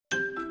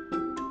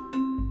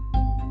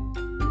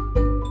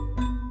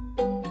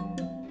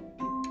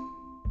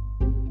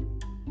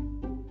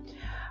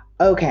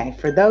Okay,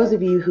 for those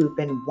of you who've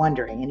been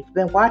wondering, and if you've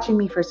been watching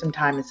me for some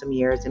time and some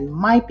years and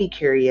might be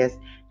curious,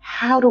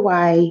 how do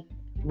I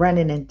run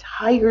an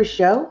entire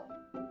show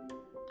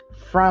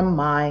from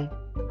my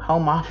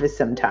home office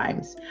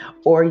sometimes?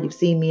 Or you've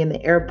seen me in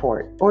the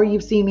airport, or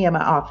you've seen me in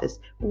my office,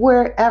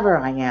 wherever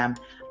I am.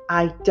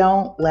 I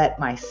don't let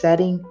my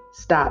setting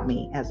stop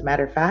me. As a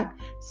matter of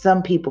fact,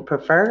 some people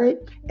prefer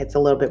it. It's a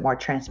little bit more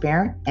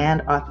transparent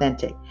and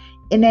authentic.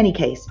 In any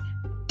case,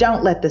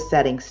 don't let the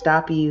setting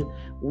stop you.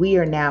 We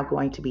are now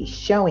going to be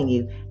showing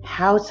you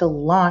how to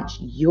launch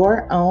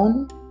your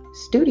own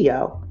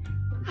studio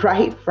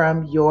right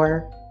from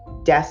your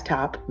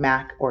desktop,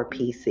 Mac, or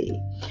PC.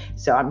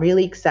 So I'm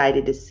really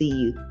excited to see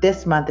you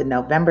this month in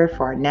November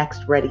for our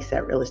next Ready,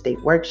 Set, Real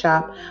Estate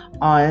workshop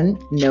on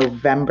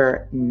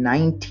November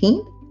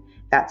 19th.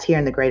 That's here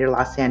in the greater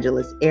Los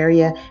Angeles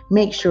area.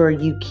 Make sure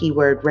you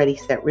keyword Ready,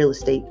 Set, Real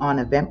Estate on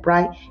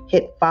Eventbrite.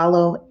 Hit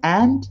follow,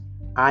 and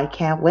I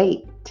can't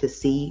wait to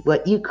see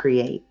what you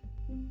create.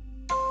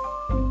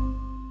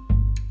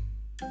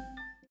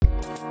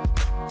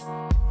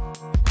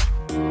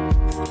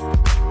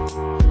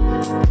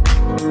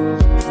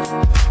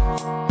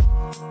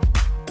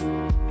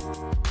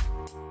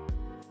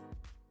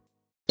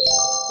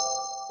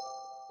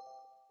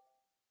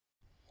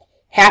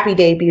 Happy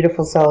day,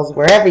 beautiful souls,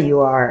 wherever you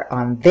are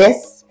on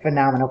this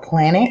phenomenal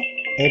planet.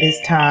 It is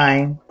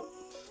time.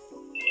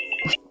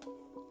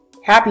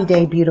 Happy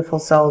day, beautiful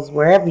souls,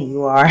 wherever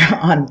you are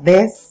on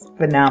this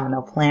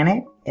phenomenal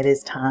planet. It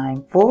is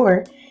time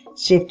for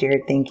Shift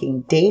Your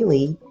Thinking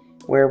Daily,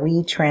 where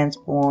we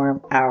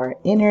transform our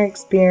inner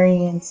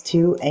experience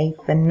to a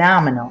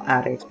phenomenal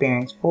outer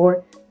experience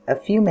for a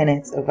few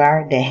minutes of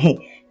our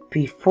day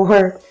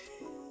before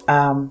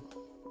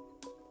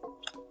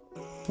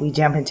we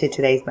jump into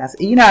today's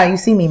message. You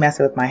see me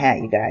messing with my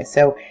hat, you guys.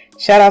 So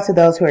shout out to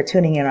those who are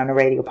tuning in on the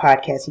radio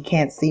podcast. You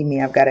can't see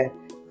me. I've got a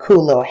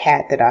cool little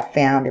hat that I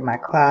found in my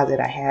closet.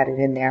 I had it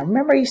in there. I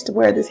remember I used to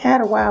wear this hat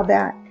a while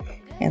back.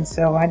 And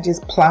so I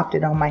just plopped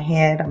it on my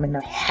head. I'm in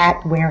a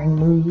hat wearing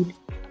mood.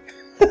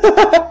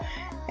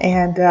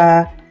 And,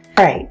 all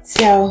right.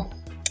 So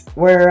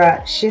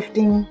we're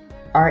shifting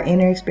our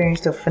inner experience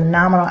to a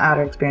phenomenal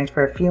outer experience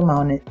for a few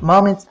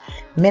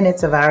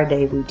minutes of our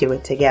day. We do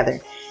it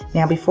together.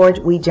 Now, before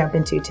we jump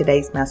into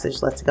today's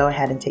message, let's go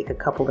ahead and take a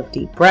couple of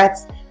deep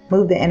breaths,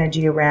 move the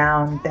energy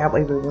around. That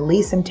way we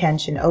release some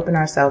tension, open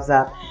ourselves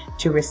up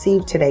to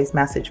receive today's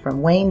message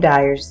from Wayne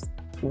Dyer's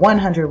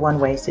 101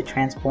 Ways to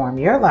Transform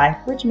Your Life,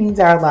 which means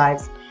our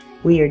lives.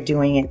 We are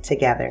doing it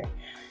together.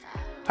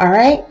 All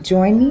right,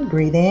 join me.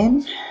 Breathe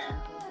in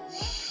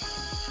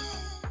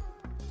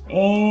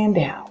and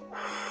out.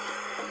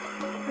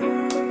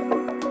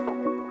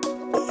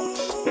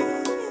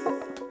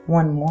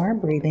 One more.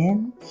 Breathe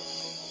in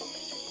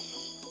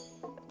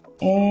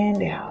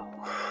and out.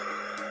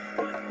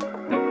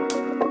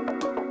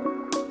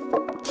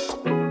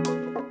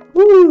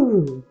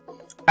 Woo!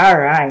 All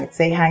right.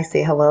 Say hi,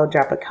 say hello,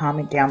 drop a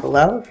comment down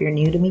below. If you're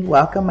new to me,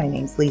 welcome. My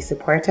name's Lisa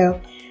Puerto.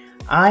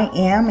 I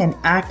am an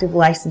active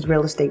licensed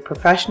real estate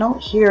professional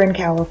here in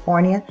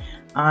California.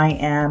 I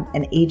am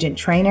an agent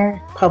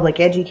trainer, public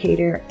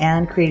educator,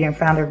 and creator and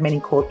founder of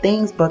many cool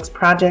things, books,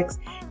 projects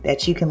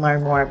that you can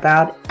learn more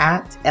about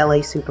at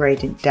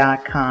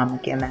LASuperagent.com.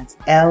 Again, that's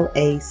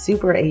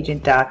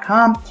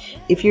LASuperagent.com.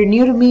 If you're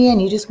new to me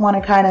and you just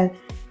want to kind of,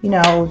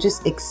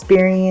 just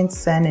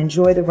experience and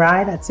enjoy the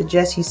ride, I'd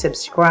suggest you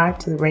subscribe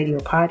to the radio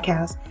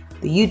podcast,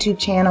 the YouTube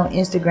channel,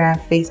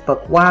 Instagram,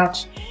 Facebook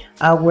Watch.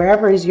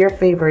 Wherever is your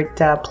favorite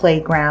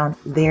playground,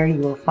 there you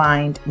will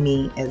find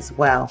me as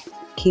well.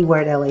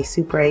 Keyword LA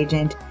Super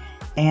Agent,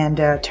 and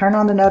turn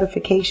on the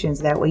notifications.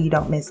 That way you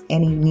don't miss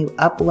any new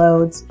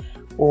uploads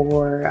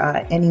or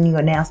any new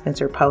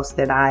announcements or posts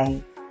that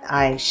I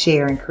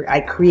share and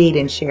I create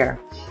and share.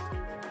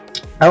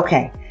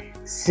 Okay,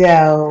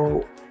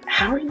 so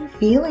how are you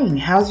feeling?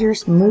 How's your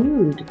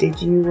mood? Did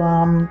you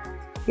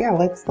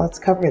let's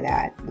cover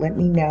that. Let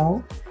me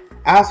know.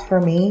 As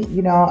for me,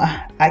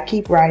 I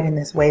keep riding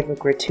this wave of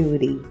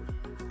gratuity.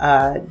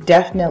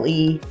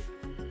 Definitely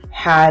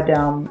had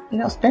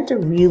spent a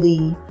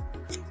really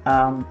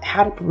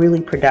had a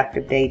really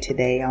productive day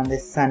today on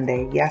this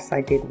Sunday. Yes,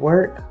 I did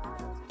work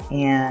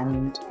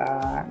and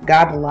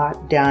got a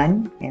lot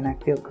done, and I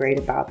feel great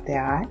about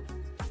that.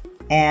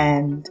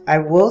 And I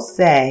will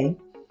say,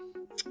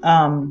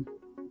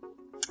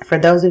 for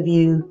those of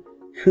you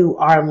who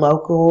are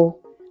local,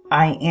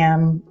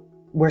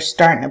 we're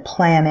starting to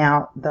plan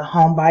out the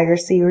home buyer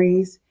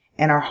series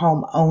and our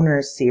home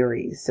owner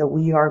series. So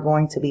we are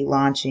going to be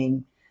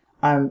launching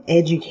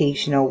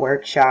educational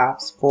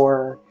workshops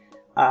for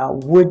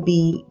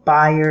would-be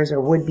buyers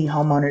or would-be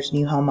homeowners,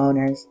 new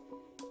homeowners.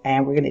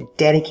 And we're going to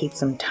dedicate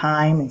some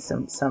time and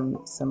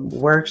some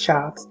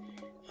workshops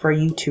for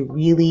you to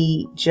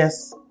really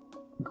just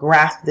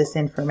grasp this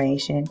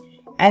information,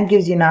 and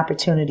gives you an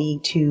opportunity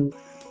to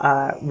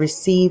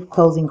receive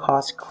closing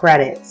cost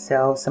credit.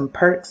 So some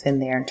perks in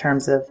there in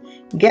terms of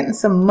getting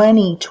some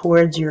money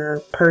towards your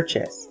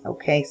purchase.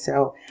 Okay,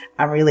 so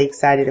I'm really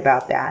excited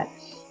about that.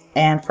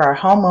 And for our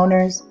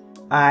homeowners,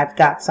 I've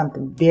got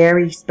something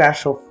very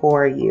special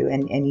for you.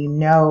 And you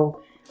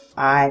know,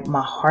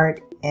 my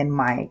heart and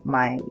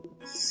my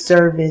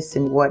service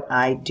and what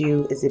I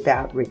do is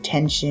about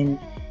retention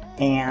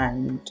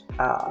and,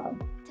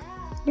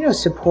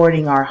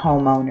 supporting our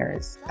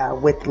homeowners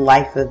with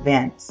life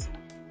events.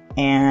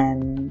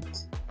 And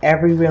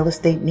every real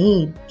estate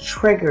need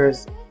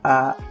triggers,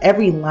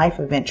 every life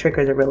event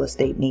triggers a real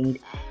estate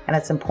need. And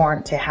it's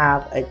important to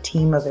have a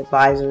team of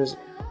advisors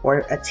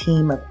or a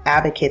team of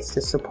advocates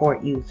to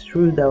support you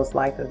through those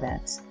life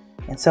events.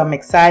 And so I'm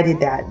excited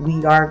that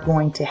we're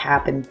going to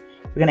have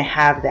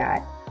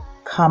that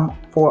come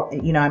for,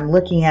 I'm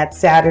looking at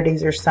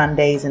Saturdays or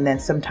Sundays and then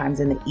sometimes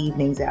in the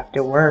evenings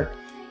after work.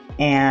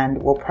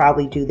 And we'll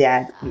probably do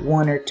that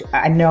one or two,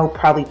 I know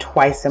probably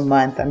twice a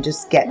month. I'm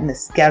just getting the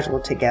schedule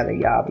together,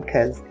 y'all,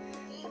 because,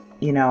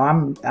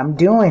 I'm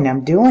doing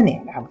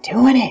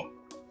it.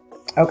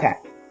 Okay.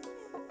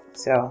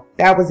 So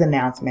that was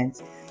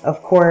announcements.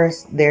 Of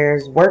course,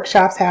 there's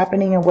workshops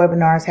happening and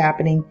webinars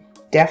happening.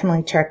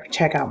 Definitely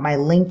check out my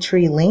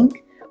Linktree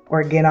link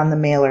or get on the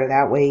mailer.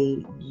 That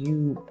way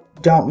you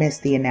don't miss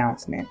the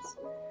announcements.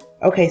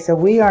 Okay, so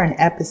we are in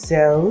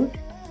episode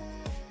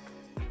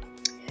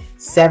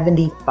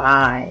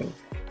 75.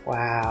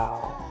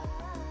 Wow.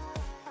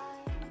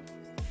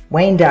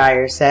 Wayne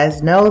Dyer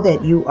says, know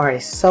that you are a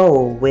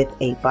soul with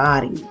a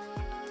body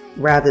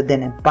rather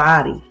than a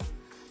body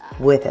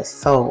with a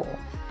soul.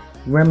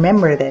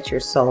 Remember that your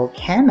soul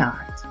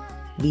cannot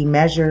be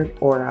measured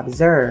or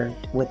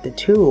observed with the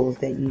tools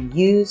that you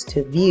use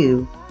to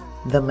view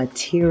the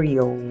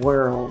material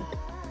world.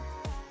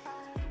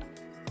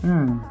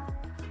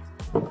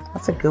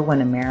 That's a good one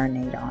to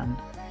marinate on.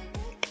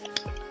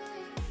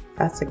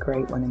 That's a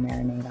great one to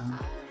marinate on.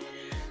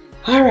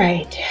 All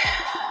right.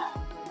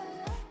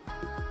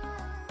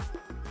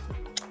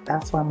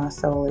 That's why my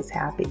soul is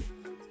happy.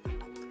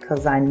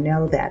 Because I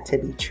know that to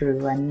be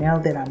true. I know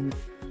that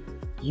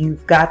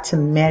you've got to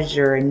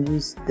measure and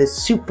use the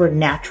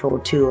supernatural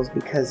tools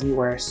because you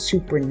are a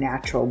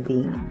supernatural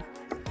being.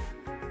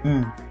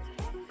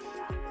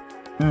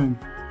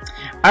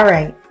 All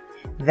right.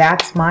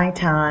 That's my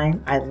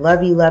time. I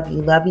love you, love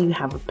you, love you.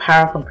 Have a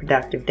powerful and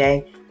productive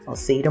day. I'll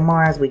see you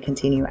tomorrow as we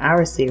continue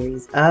our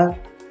series of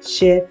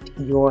Shift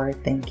Your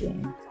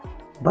Thinking.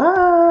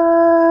 Bye.